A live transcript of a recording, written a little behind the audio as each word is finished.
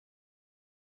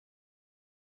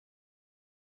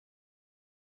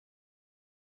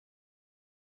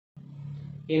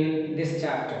In this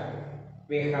chapter,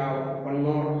 we have one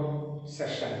more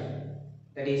session,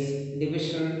 that is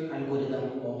division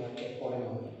algorithm of a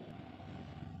polynomial.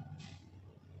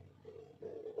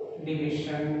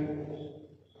 Division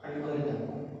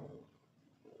algorithm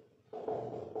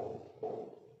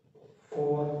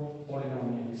for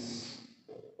polynomials.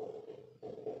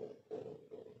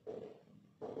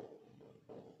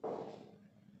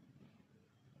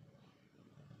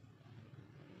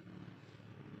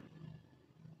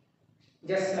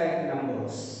 Just like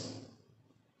numbers,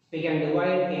 we can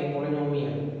divide a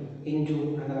polynomial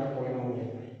into another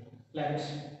polynomial. Let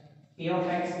p of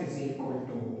x is equal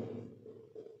to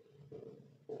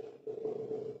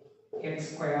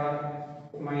x square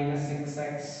minus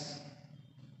 6x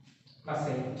plus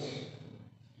 8,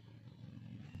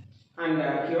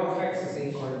 and q of x is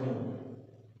equal to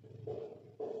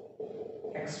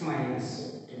x minus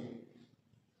 2.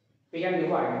 We can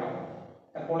divide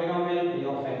the polynomial p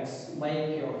of x by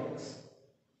q of x.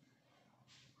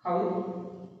 How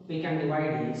we can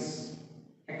divide is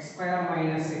x square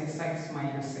minus 6x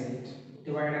minus 8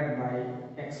 divided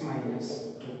by x minus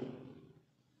 2.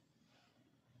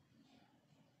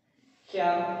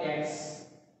 Here x,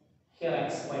 here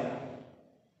x square.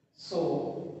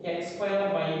 So x square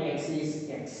by x is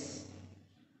x.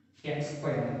 X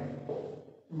square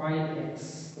by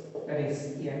x, that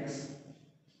is x.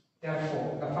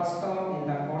 Therefore, the first term in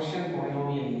the quotient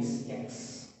polynomial is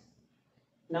x.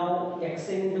 Now x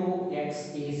into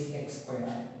x is x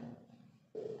square.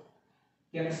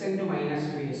 X into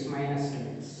minus 2 is minus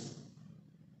 2x.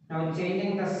 Now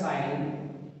changing the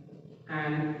sign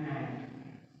and add.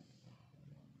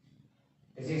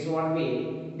 This is what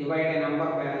we divide a number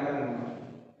by another number.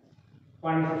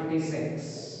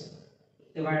 156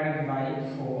 divided by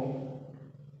 4.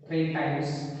 3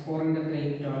 times 4 into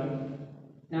 3, 12.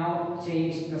 Now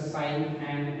change the sign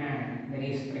and add. That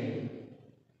is 3.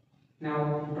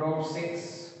 Now drop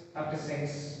 6,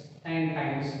 36. 10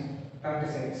 times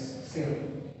 36, 0.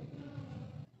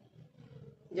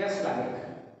 Just like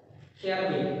here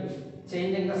we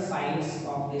changing the signs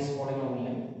of this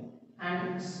polynomial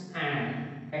and add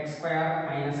x square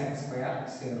minus x square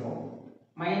 0,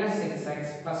 minus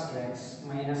 6x plus 2x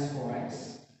minus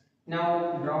 4x.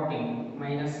 Now dropping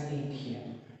minus 8 here.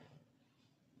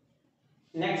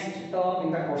 Next term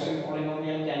in the quotient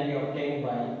polynomial can be obtained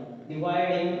by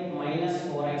dividing minus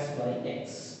 4x by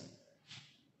x.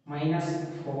 Minus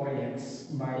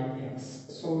 4x by x.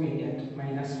 So we get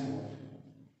minus 4.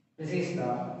 This is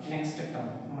the next term,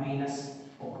 minus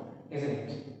 4, isn't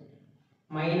it?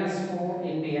 Minus 4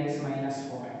 into x minus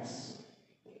 4x.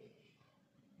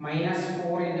 Minus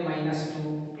 4 into minus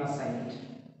 2 plus 8.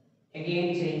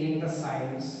 Again changing the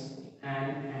signs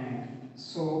and add.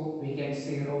 So we get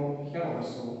 0, here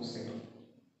also 0.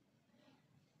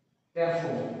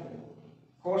 Therefore,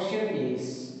 quotient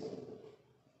is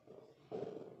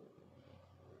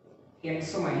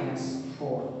x minus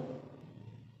 4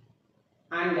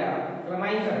 and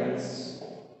remainder is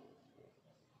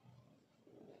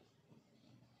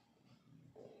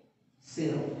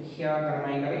 0. Here the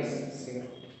remainder is 0.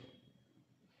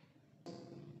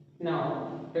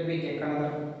 Now let me take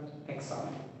another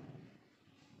example.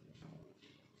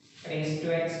 Raised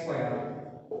to x square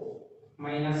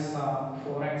minus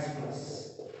 4x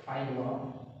plus 5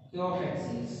 q of x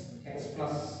is x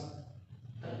plus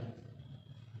 3.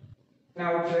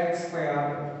 Now to x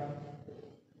square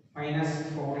minus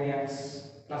 4x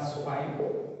plus 5,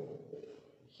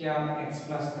 here x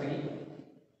plus 3.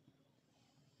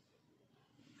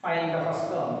 Find the first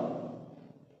term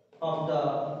of the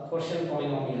quotient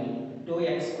polynomial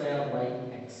 2x square by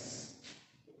x.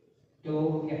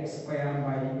 2x square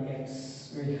by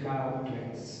x, we have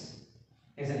 2x,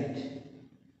 isn't it?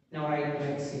 Now write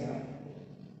 2x here.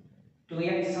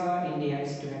 2x into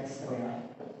x, 2x square.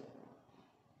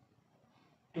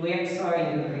 2x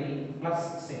into 3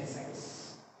 plus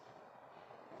 6x.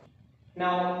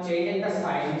 Now changing the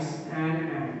signs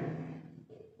and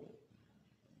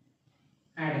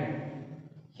adding.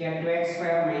 Here 2x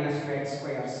square minus 2x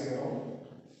square 0.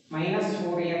 Minus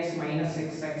 4x minus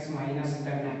 6x minus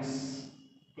 10x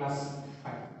plus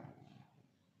 5.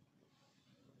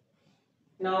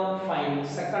 Now find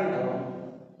second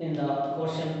term in the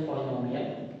quotient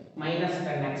polynomial, minus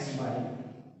 10x by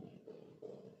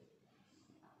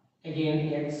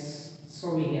again x,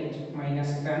 so we get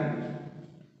minus 10.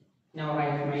 Now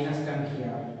write minus 10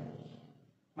 here.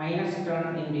 Minus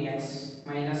 10 into x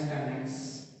minus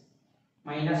 10x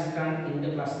minus 10 into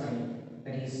plus 3,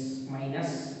 that is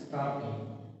minus 30.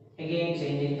 Again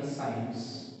changing the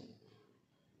signs.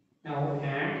 Now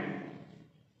add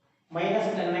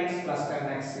minus 10x plus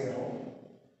 10x 0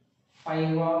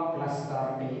 5 plus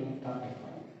 30, 35.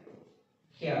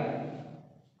 Here,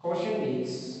 quotient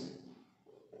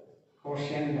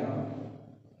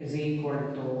is equal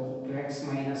to 2x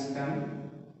minus 10.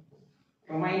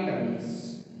 Remainder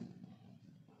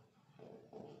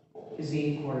is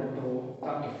equal to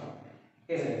 35,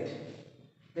 isn't it?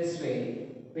 This way,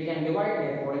 we can divide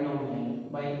a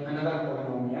polynomial by another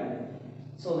polynomial,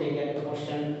 so we get the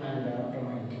quotient and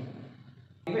remainder.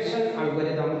 Division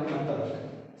algorithm method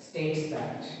states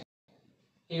that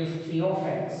if p of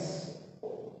x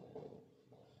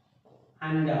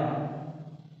and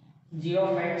g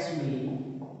of x be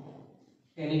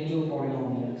any two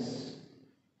polynomials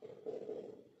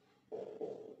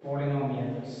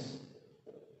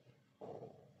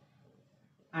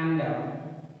and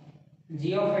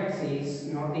g of x is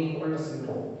not equal to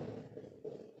 0.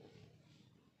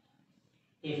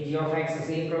 If g of x is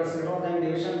equal to 0, then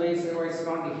division by 0 is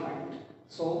not defined.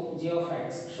 So g of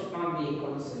x should not be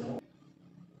equal to 0.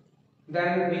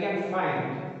 Then we can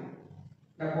find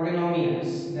the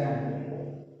polynomials.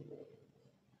 Then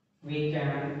we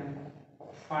can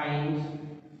find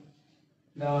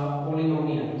the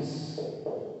polynomials.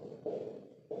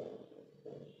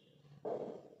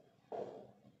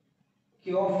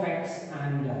 Q of x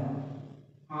and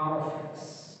r of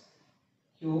x,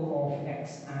 q of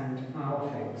x and r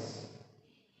of x,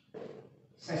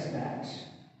 such that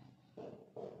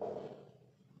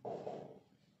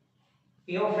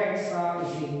p of x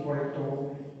is equal to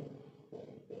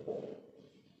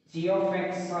g of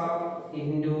x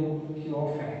into q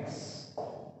of x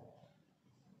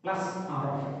plus r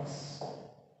of x,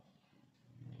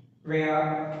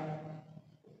 where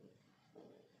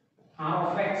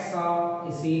r of x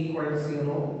is equal to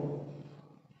 0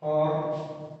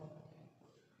 or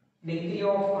degree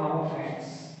of r of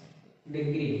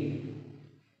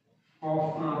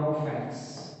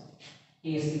x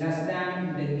is less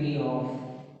than degree of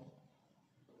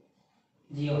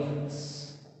g of x.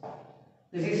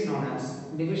 This is known as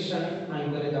division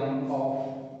algorithm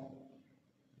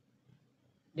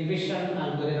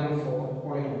for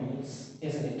polynomials,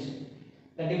 isn't it?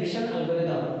 The division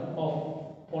algorithm of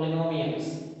polynomials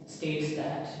states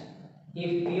that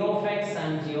if p of x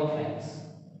and g of x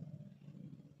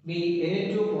be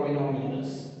any two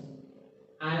polynomials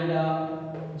and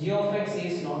g of x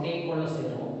is not equal to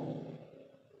 0,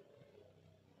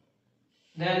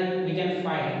 then we can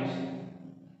find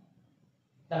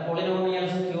the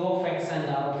polynomials q of x and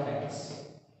r of x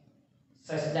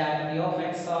such that p of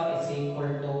x is equal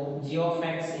to g of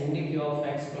x into q of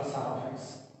x plus r of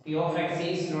x. P of x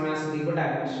is known as the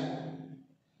dividend,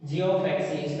 g of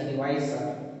x is the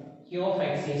divisor, q of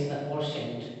x is the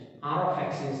quotient, r of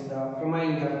x is the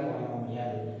remainder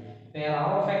polynomial, where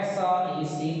r of x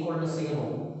is equal to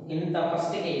 0. In the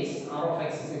first case, r of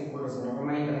x is equal to 0,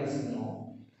 remainder is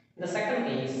 0. In the second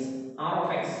case, r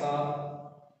of x, r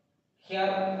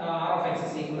of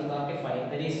x is equal to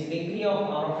 35, that is degree of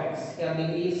r of x, here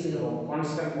degree is 0,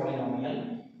 constant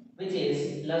polynomial, which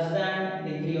is less than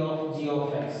degree of g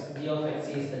of x. G of x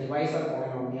is the divisor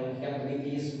polynomial, here the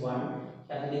degree is 1,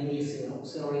 here the degree is 0,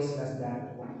 0 is less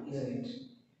than 1, isn't it?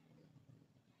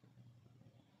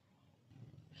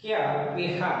 Here we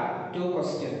have two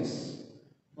questions.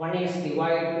 One is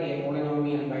divide a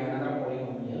polynomial by another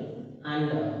polynomial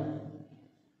and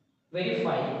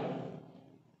verify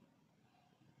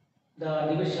the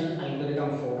division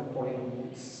algorithm for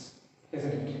polynomials,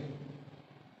 isn't it?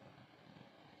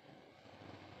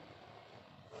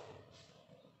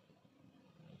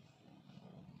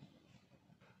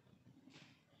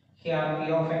 Here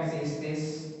p of x is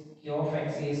this, q of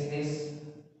x is this,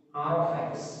 r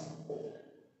of x,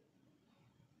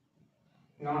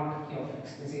 not q of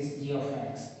x, this is g of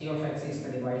x. G of x is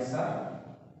the divisor,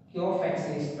 q of x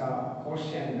is the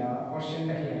quotient. The quotient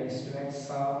here is 2x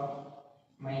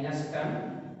minus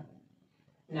 10.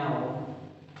 Now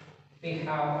we have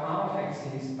r of x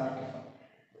is 35.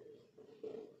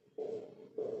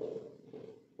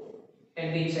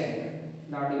 Let me check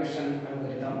the division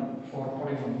algorithm for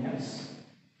polynomials.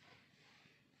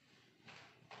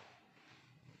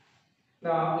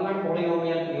 The given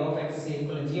polynomial p of x is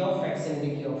equal to g of x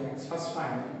into q of x. First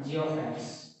find g of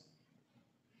x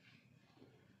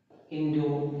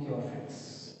into q of x.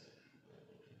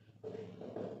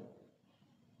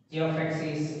 G of x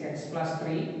is x plus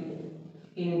 3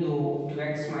 into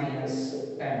 2x minus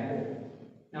 10.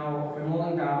 Now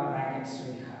removing the brackets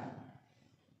we have.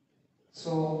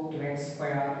 So 2x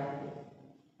square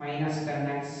minus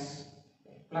 10x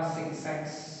plus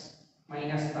 6x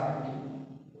minus 30.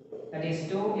 That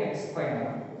is 2x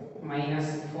square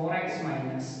minus 4x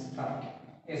minus 30,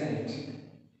 isn't it?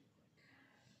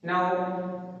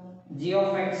 Now g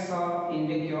of x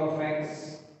into q of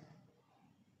x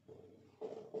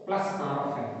plus r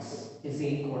of x is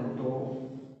equal to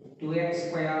 2x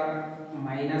square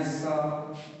minus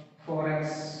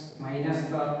 4x minus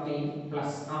 30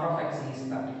 plus r of x is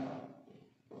 35.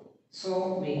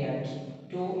 So we get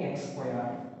 2x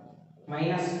square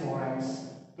minus 4x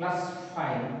plus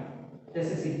 5.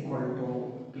 This is equal to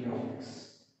p of x,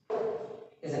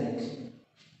 isn't it?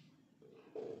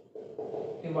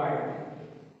 Divide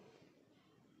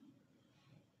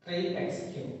 3x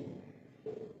cubed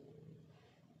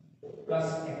plus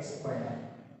x square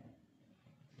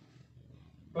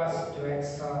plus 2x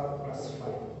plus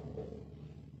 5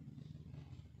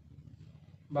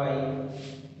 by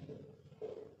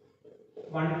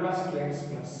 1 plus 2x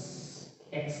plus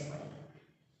x square.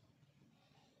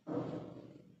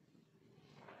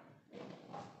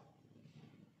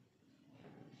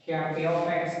 Here p of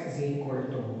x is equal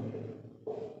to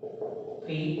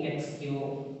 3x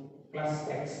cubed plus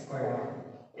x square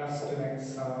plus 2x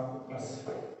plus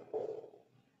 5.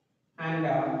 And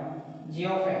g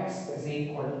of x is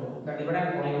equal to, the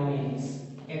dividend polynomial is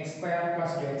x square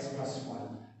plus 2x plus 1.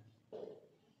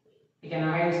 We can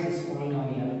arrange this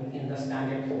polynomial in the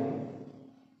standard form,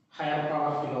 higher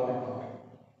power to lower power.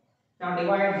 Now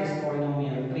divide this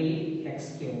polynomial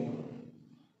 3x cubed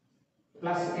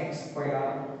plus x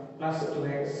square plus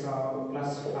 2x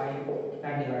plus 5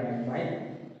 that divided by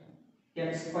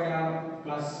x square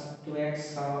plus 2x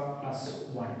plus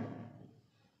 1.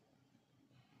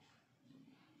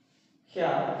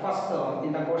 Here, first term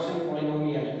in the quotient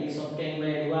polynomial is obtained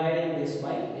by dividing this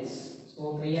by this. So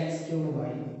 3x cubed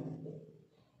by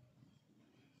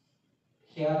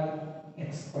here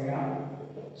x square.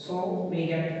 So we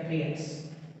get 3x.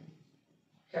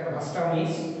 Here the first term is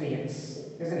 3x,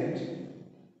 isn't it?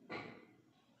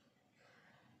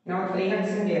 Now 3x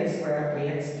into x square,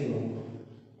 3x cubed.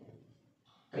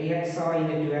 3x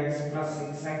into 2x plus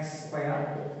 6x square.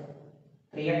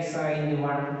 3x into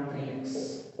 1, 3x.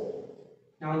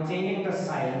 Now changing the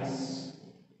signs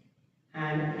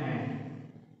and add.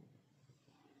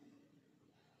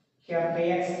 Here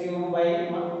 3x cubed by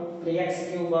 3x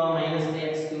cubed minus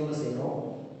 3x cubed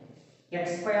 0.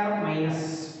 X square minus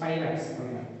 5x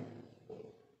square.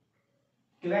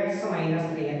 2x minus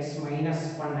 3x minus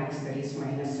 1x, that is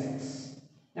minus x.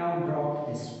 Now drop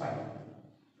this 5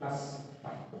 plus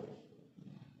 5.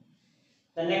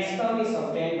 The next term is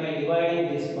obtained by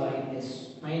dividing this by this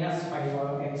minus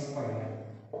 5x square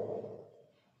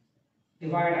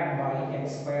divided by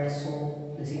x square,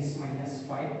 so this is minus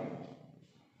 5.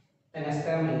 The next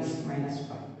term is minus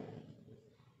 5.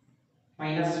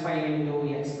 Minus 5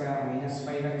 into x square minus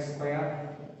 5x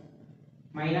square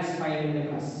minus 5 into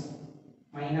plus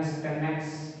minus 10x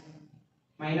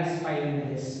minus 5 into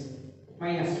this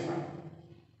minus 5.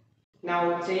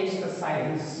 Now change the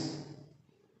signs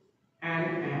and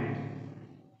add.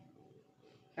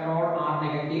 Here all are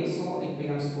negative, so it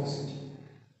becomes positive.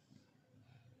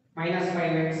 Minus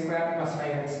 5x square plus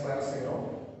 5x square 0.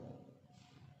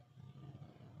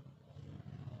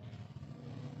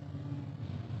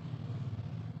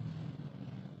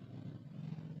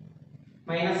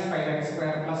 Minus 5x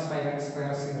square plus 5x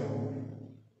square 0.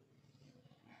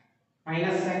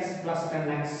 Minus x plus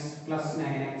 10x plus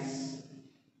 9x.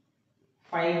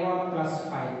 5 plus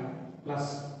 5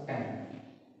 plus 10.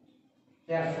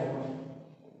 Therefore,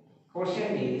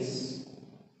 quotient is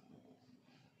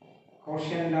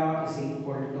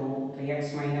equal to 3x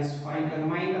minus 5. The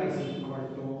remainder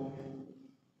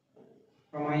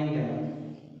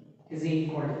is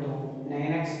equal to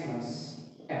 9x plus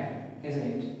 10, isn't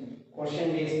it?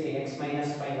 Quotient is 3x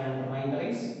minus 5 and remainder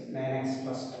is 9x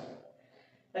plus 10.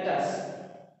 Let us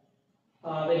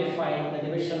verify the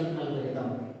division algorithm.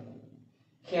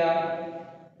 Here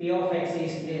p of x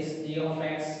is this, g of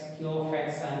x, q of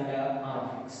x and r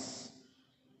of x.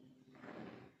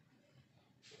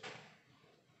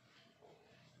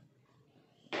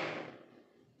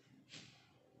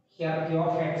 Here q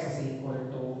of x is equal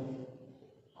to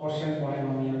quotient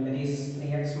polynomial, that is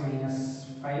 3x minus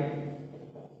 5,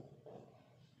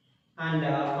 and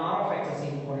r of x is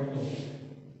equal to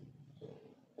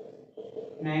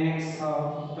 9x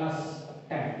plus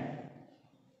 10.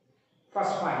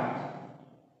 First find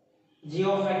g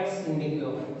of x into q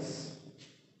of x.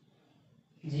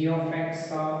 G of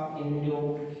x into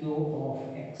q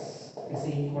of x is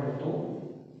equal to,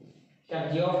 here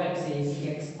g of x is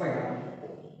x square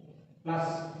plus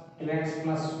 2x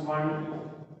plus 1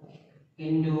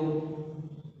 into,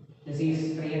 this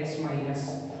is 3x minus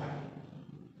 5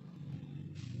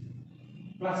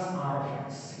 plus r of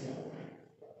x here.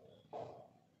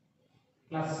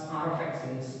 Plus r of x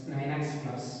is 9x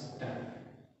plus 10.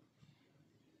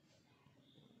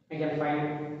 can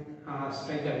find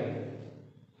straight away.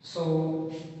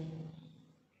 So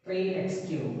 3x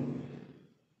cube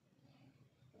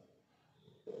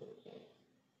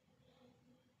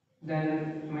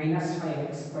then minus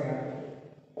 5x square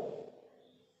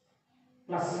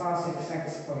plus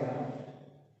 6x square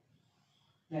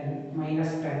then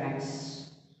minus 10x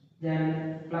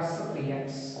then plus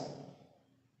 3x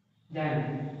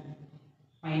then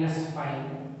minus 5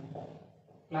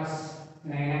 plus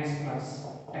 9x plus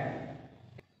 10.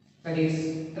 That is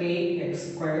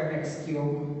 3x square x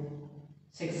cube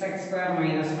 6x square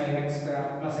minus 5x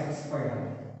square plus x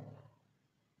square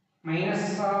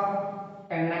minus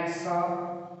 10x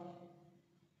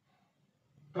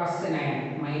plus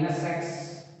 9 minus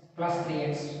x plus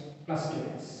 3x plus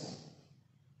 2x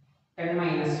 10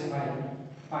 minus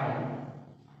 5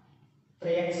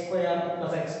 3x square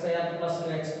plus x square plus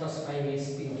 2x plus 5 is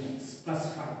p of x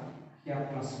plus 5 here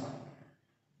plus 5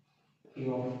 p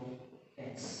of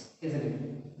x, isn't it?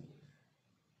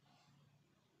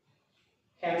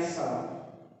 Hence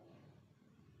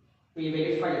we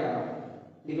verify the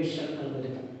division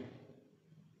algorithm.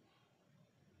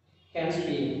 Hence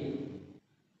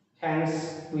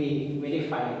we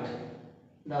verified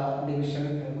the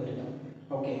division algorithm.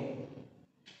 Okay.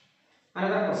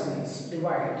 Another question is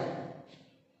divide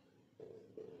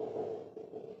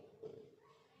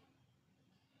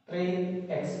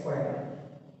 3x square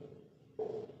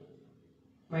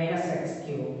minus x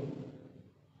cube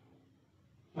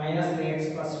minus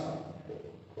 3x plus 5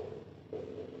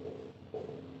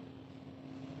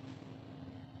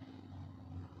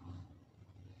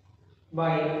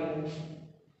 by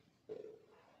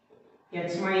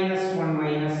x minus 1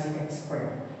 minus x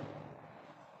square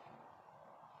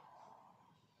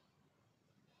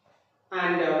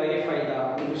and verify the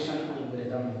division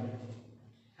algorithm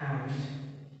and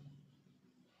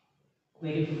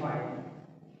verify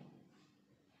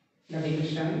the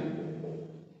division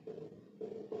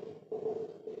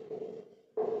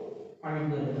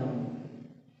algorithm,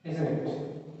 isn't it?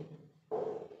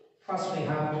 First we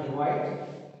have to divide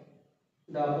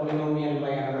the polynomial by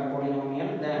another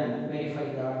polynomial, then verify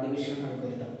the division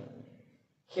algorithm.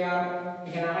 Here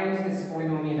we can arrange this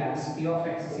polynomial as p of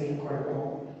x is equal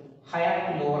to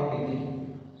higher to lower degree.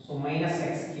 So minus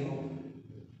x cube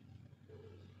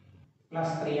plus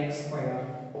 3x square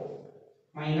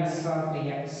minus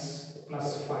 3x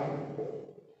plus 5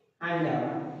 and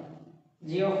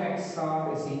g of x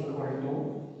is equal to,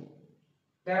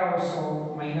 there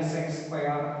also minus x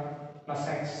square plus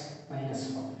x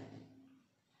minus 1.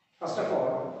 First of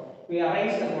all, we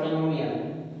arrange the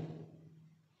polynomial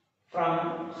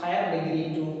from higher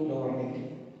degree to lower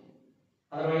degree.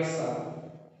 Otherwise,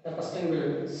 the question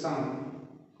will some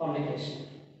complication.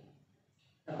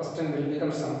 The question will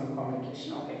become some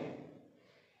complication. Okay.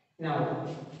 Now,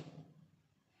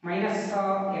 minus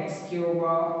x cube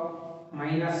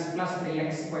minus plus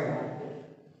 3x square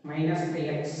minus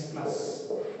 3x plus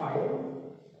 5.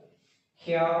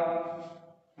 Here,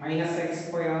 minus x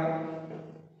square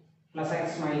plus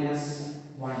x minus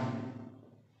 1.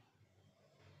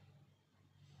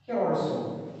 Here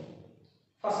also,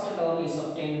 first term is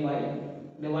obtained by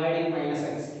dividing minus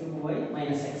x cube by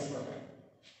minus x square.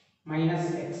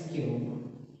 Minus x cube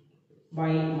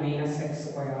by minus x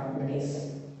square, that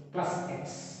is plus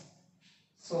x.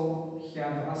 So here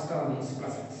the first term is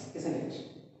plus x, isn't it?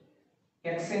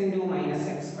 X into minus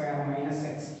x square minus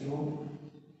x cube,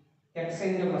 x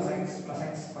into plus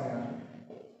x square,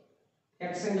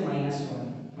 x into minus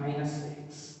 1 minus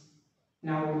x.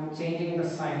 Now changing the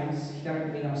signs, here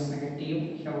it becomes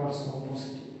negative, here also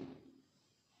positive.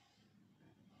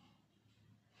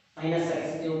 Minus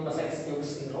x cube plus x cube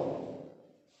 0.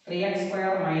 3x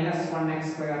square minus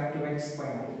 1x square 2x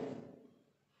square.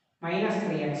 Minus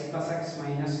 3x plus x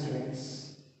minus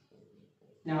 2x.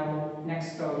 Now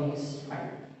next term is 5.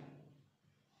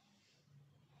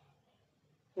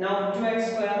 Now 2x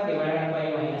square divided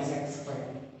by minus x square.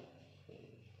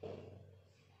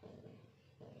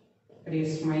 It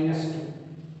is minus 2.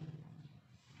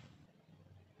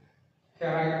 Here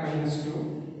I write minus 2.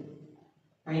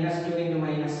 Minus 2 into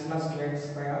minus plus 2x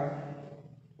square.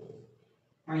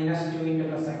 Minus 2 into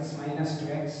plus x minus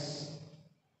 2x.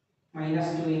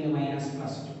 Minus 2 into minus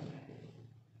plus 2.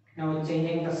 Now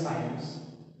changing the signs.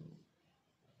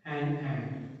 And.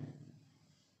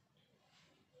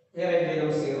 Here it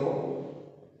becomes 0.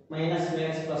 Minus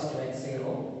 2x plus 2x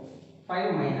 0.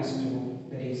 5 minus 2,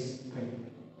 that is 3.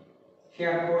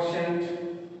 Here quotient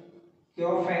q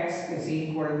of x is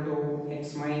equal to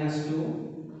x minus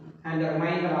 2 and the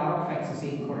remainder r of x is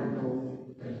equal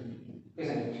to 3,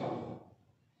 isn't it?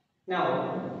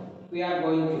 Now we are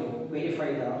going to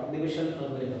verify the division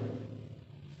algorithm.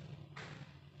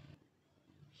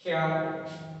 Here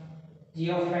g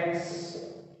of x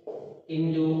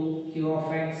into q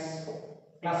of x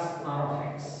plus r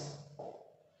of x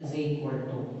is equal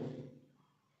to,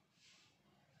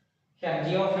 here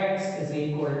g of x is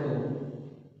equal to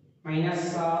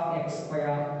minus x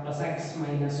square plus x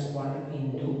minus 1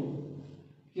 into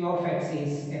q of x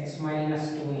is x minus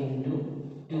 2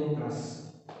 into 2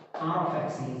 plus r of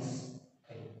x is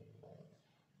 3.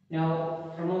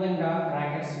 Now removing the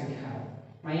brackets, we have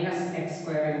minus x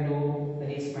square into,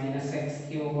 that is minus x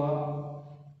cube,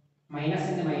 minus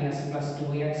into minus plus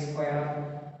 2x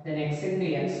square, then x into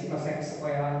x plus x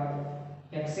square,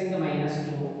 x into minus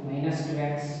 2 minus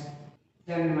 2x,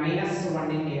 then minus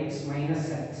 1 into x, minus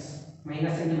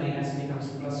into minus becomes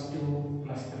plus 2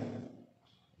 plus 3,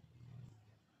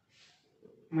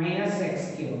 minus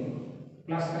x cube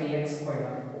plus 3x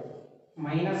square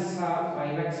minus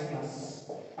 5x plus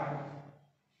 5,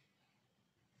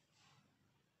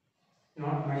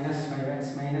 not minus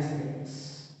 5x, minus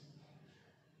 3x,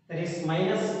 that is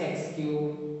minus x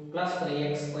cube plus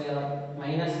 3x square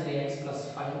minus 3x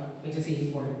plus 5, which is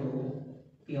equal to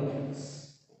p of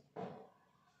x.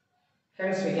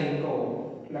 Hence we can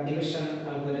prove the division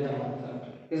algorithm method,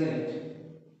 isn't it?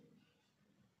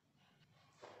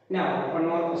 Now one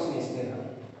more question is there.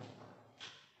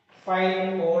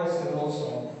 Find all zeros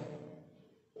of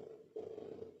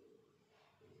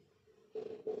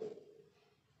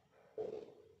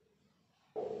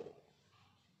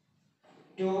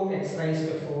 2x raised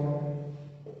to 4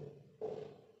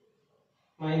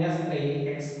 minus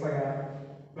 3x square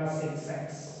plus 6x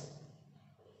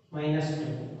minus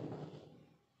 2.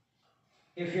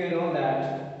 If you know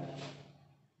that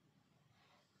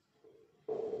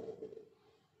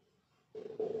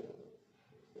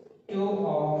two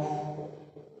of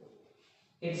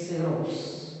its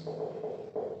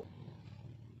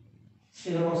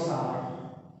zeros are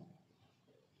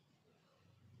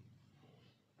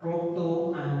root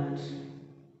 2 and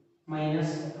minus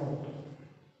root 2.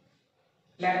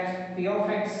 Let p of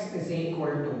x is equal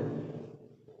to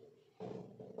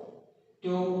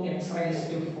 2x raised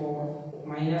to 4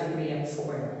 minus 3x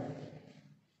square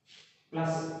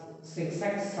plus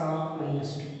 6x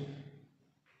minus 2.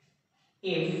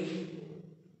 If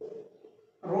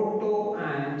root 2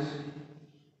 and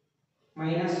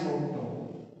minus root 2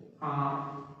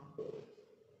 are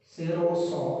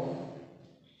zeros of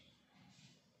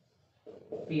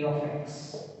p of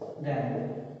x, then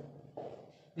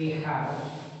we have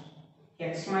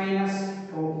x minus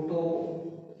root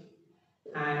 2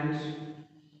 and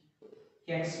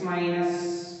x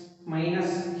minus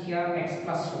here x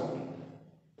plus root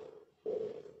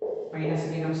 2, minus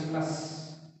becomes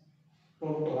plus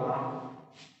root 2 are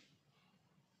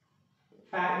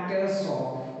factors of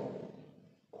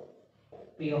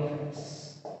p of x.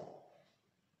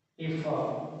 If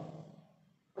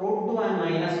root 2 and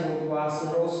minus root 2 are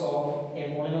zeros of a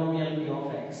polynomial p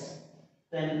of x,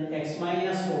 then x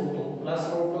minus root 2 plus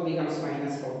root 2 becomes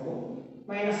minus root 2,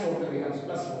 minus root 2 becomes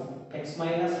plus root 2. X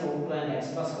minus root 2 and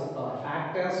x plus root 2 are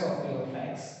factors of p of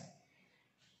x,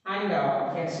 and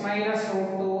x minus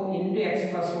root 2 into x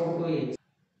plus root 2 is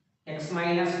x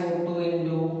minus root 2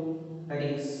 into, that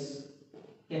is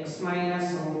x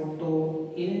minus root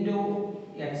 2 into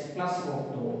x plus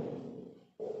root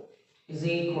 2 is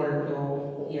equal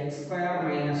to x square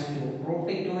minus 2. Root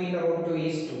 2 into root 2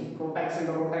 is 2. Root x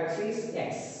into root x is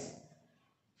x.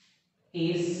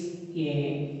 Is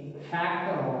a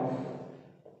factor of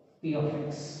p of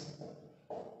x.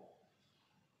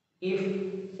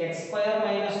 If x square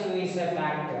minus 2 is a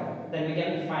factor, then we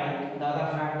can find the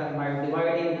other factor by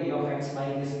dividing p of x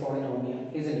by this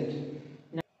polynomial, isn't it?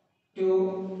 Now,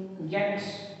 to get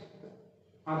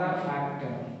other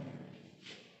factor,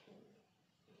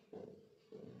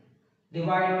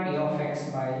 divide p of x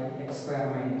by x square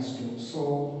minus 2.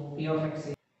 So p of x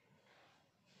is,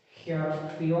 here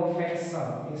p of x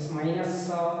is minus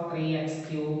 3x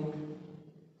cube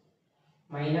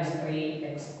minus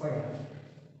 3x square,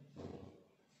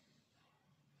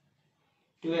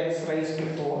 2x raised to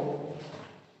 4,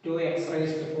 2x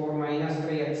raised to 4 minus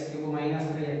 3x cube minus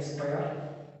 3x square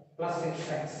plus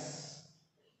 6x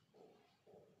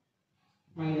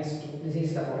minus 2. This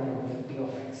is the polynomial p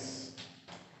of x.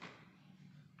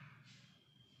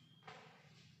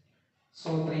 So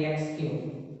 3x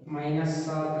cube minus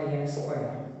 3x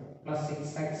square plus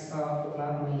 6x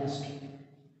plus minus 2.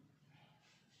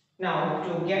 Now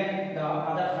to get the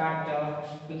other factor,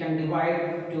 we can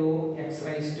divide 2x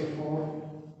raised to 4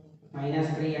 minus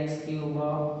 3x cube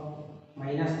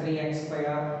minus 3x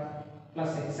square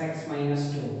plus 6x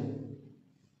minus 2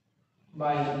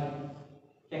 by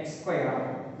x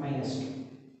square minus 2.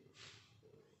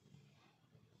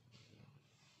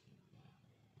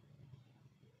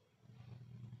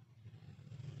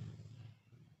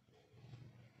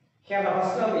 Here the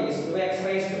first term is 2x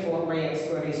raised to 4 by x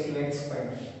square is 2x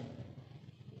square.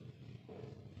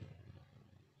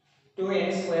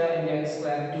 2x square into x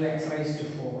square, 2x raised to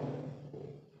 4.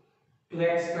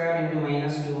 2x square into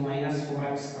minus 2 minus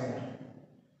 4x square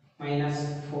minus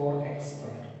 4x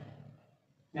square.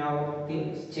 Now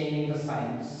changing the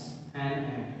signs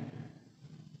and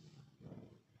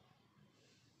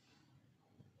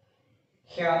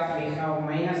here we have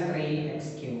minus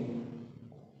 3x cube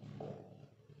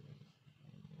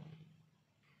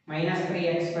minus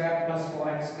 3x square plus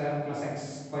 4x square plus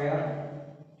x square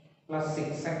plus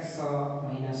 6x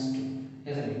minus 2,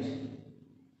 isn't it?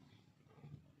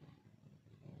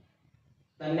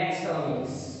 The next term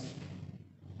is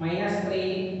minus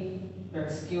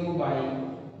 3x cube by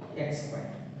x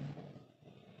square.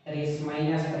 That is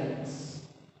minus 3x.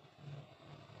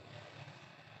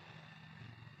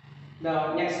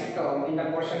 The next term in the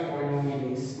quotient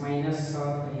polynomial is minus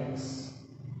 3x.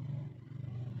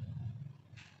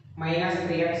 Minus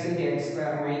 3x into x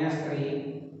square minus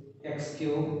 3x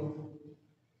cube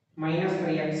minus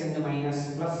 3x into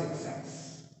minus plus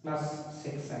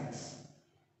 6x.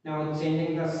 Now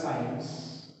changing the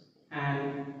signs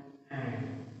and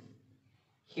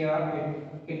here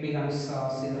it becomes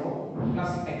 0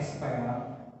 plus x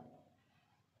square.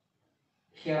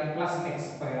 Here plus x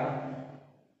square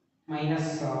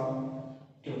minus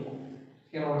 2.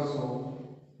 Here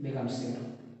also becomes 0.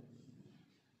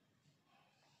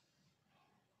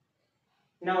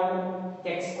 Now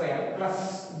x square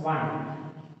plus 1.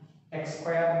 X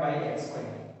square by x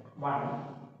square.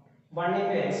 1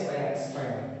 into x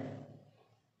square.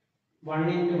 1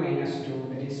 into minus 2,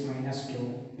 that is minus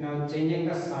 2. Now changing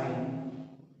the sign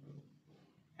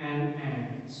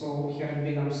and so here it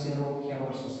becomes 0, here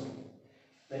also 0.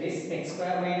 That is x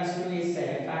square minus 2 is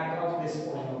a factor of this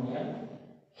polynomial.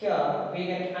 Here we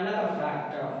get another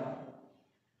factor.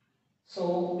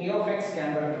 So p of x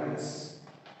can be written as,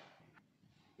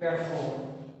 therefore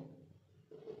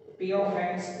p of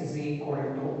x is equal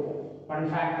to, one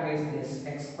factor is this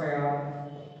x square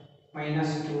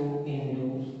minus 2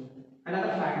 into,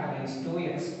 another factor is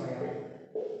 2x square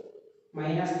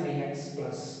minus 3x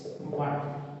plus 1.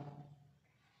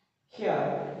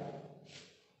 Here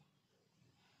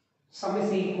sum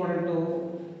is equal to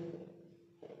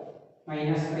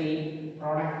minus 3,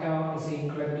 product term is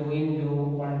equal to 2 into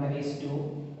 1, that is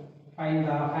 2. Find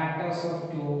the factors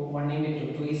of 2, 1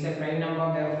 into 2. 2 is a prime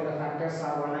number, therefore the factors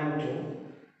are 1 and 2.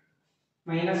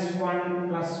 Minus 1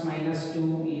 plus minus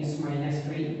 2 is minus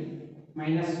 3.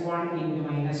 Minus 1 into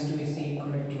minus 2 is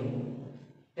equal to 2.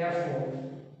 Therefore,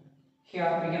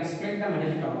 here we can split the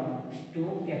middle term,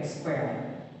 2x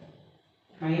square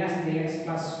minus 3x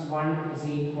plus 1 is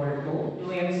equal to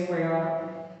 2x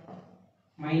square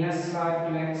minus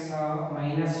 2x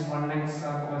minus 1x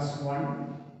plus 1.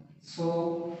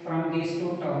 So from these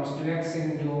two terms, 2x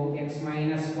into x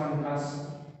minus 1 plus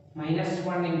minus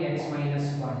 1 into x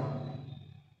minus 1.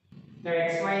 Now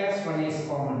x minus 1 is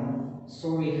common.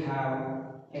 So we have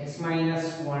x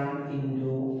minus 1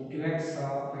 into 2x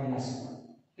minus 1,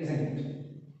 isn't it?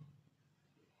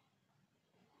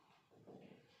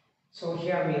 So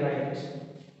here we write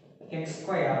x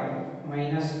square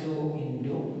minus 2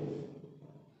 into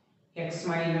x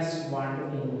minus 1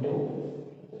 into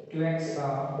 2x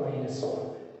minus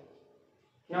 1.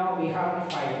 Now we have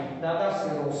to find the other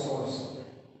zeros also.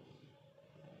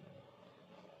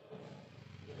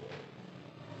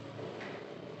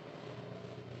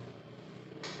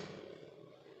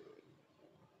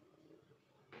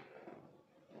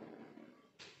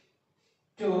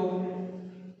 To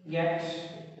get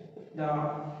the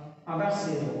other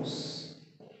zeros,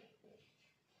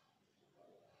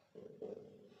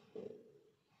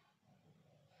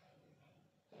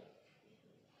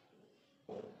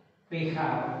 we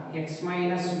have x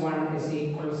minus 1 is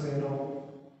equal to 0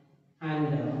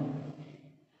 and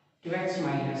 2x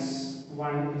minus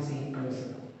 1 is equal to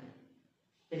 0,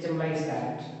 which implies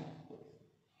that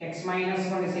x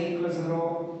minus 1 is equal to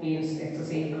 0 means x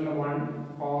is equal to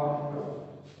 1, or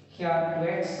here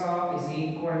 2x is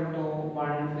equal to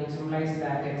 1, which implies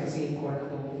that x is equal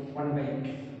to 1 by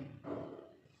 2.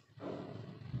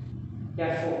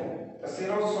 Therefore, the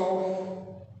zeros of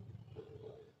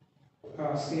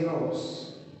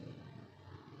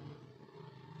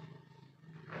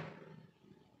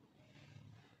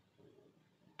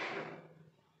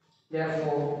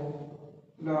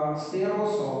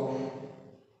zeros of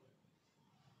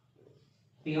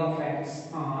p of x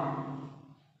are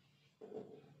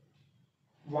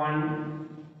 1,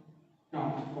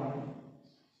 not 1,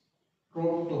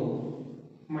 root 2,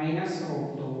 minus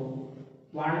root 2,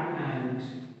 1 and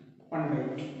 1 by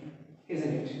 2,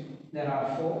 isn't it? there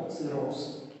are 4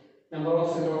 zeros. Number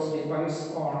of zeros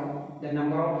depends on the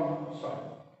number of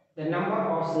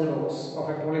zeros of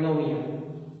a polynomial.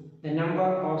 The number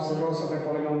of zeros of a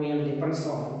polynomial depends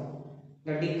on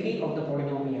the degree of the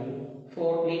polynomial.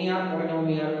 For linear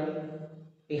polynomial,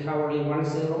 we have only 1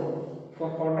 zero. For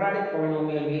quadratic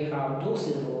polynomial, we have 2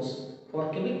 zeros. For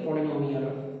cubic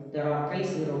polynomial, there are 3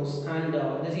 zeros, and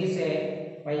this is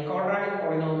a quadratic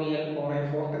polynomial or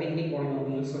a fourth degree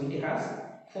polynomial, so it has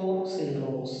 4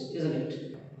 zeros, isn't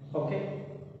it? Okay.